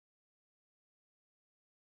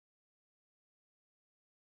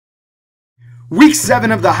Week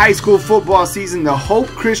 7 of the high school football season, the Hope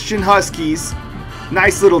Christian Huskies.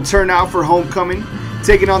 Nice little turnout for homecoming.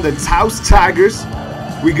 Taking on the Taos Tigers.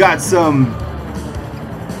 We got some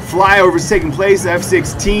flyovers taking place,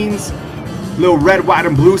 F-16s. Little red, white,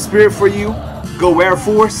 and blue spirit for you. Go Air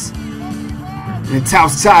Force. And the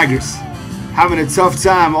Taos Tigers having a tough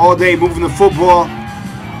time all day moving the football.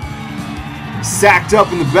 Sacked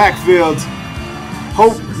up in the backfield.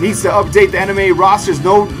 Hope needs to update the NMA rosters.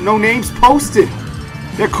 No names posted.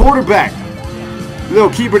 Their quarterback, little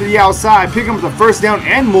keeper to the outside, picking up the first down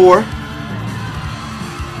and more.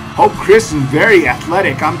 Hope Christian, very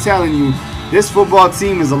athletic. I'm telling you, this football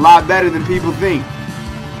team is a lot better than people think.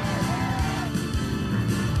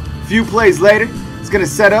 A few plays later, it's going to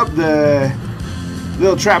set up the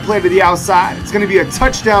little trap play to the outside. It's going to be a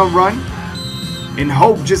touchdown run. And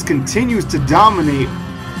Hope just continues to dominate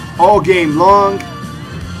all game long.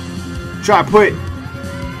 Try to put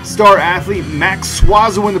star athlete Max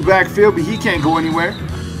Swazo in the backfield, but he can't go anywhere.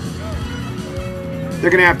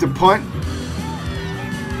 They're going to have to punt.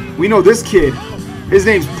 We know this kid. His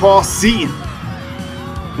name's Paul Seaton.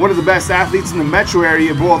 One of the best athletes in the metro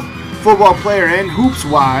area, both football player and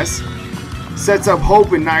hoops-wise. Sets up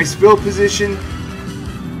Hope in nice field position.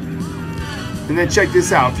 And then check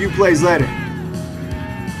this out. A few plays later.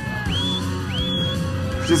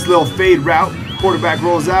 Just a little fade route. Quarterback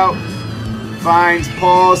rolls out. Finds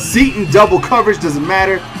Paul Seaton, double coverage, doesn't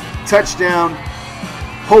matter. Touchdown.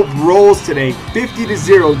 Hope rolls today,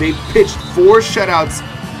 50-0. They pitched 4 shutouts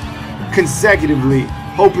consecutively.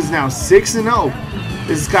 Hope is now 6-0.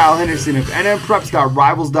 This is Kyle Henderson of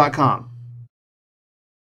nmpreps.rivals.com.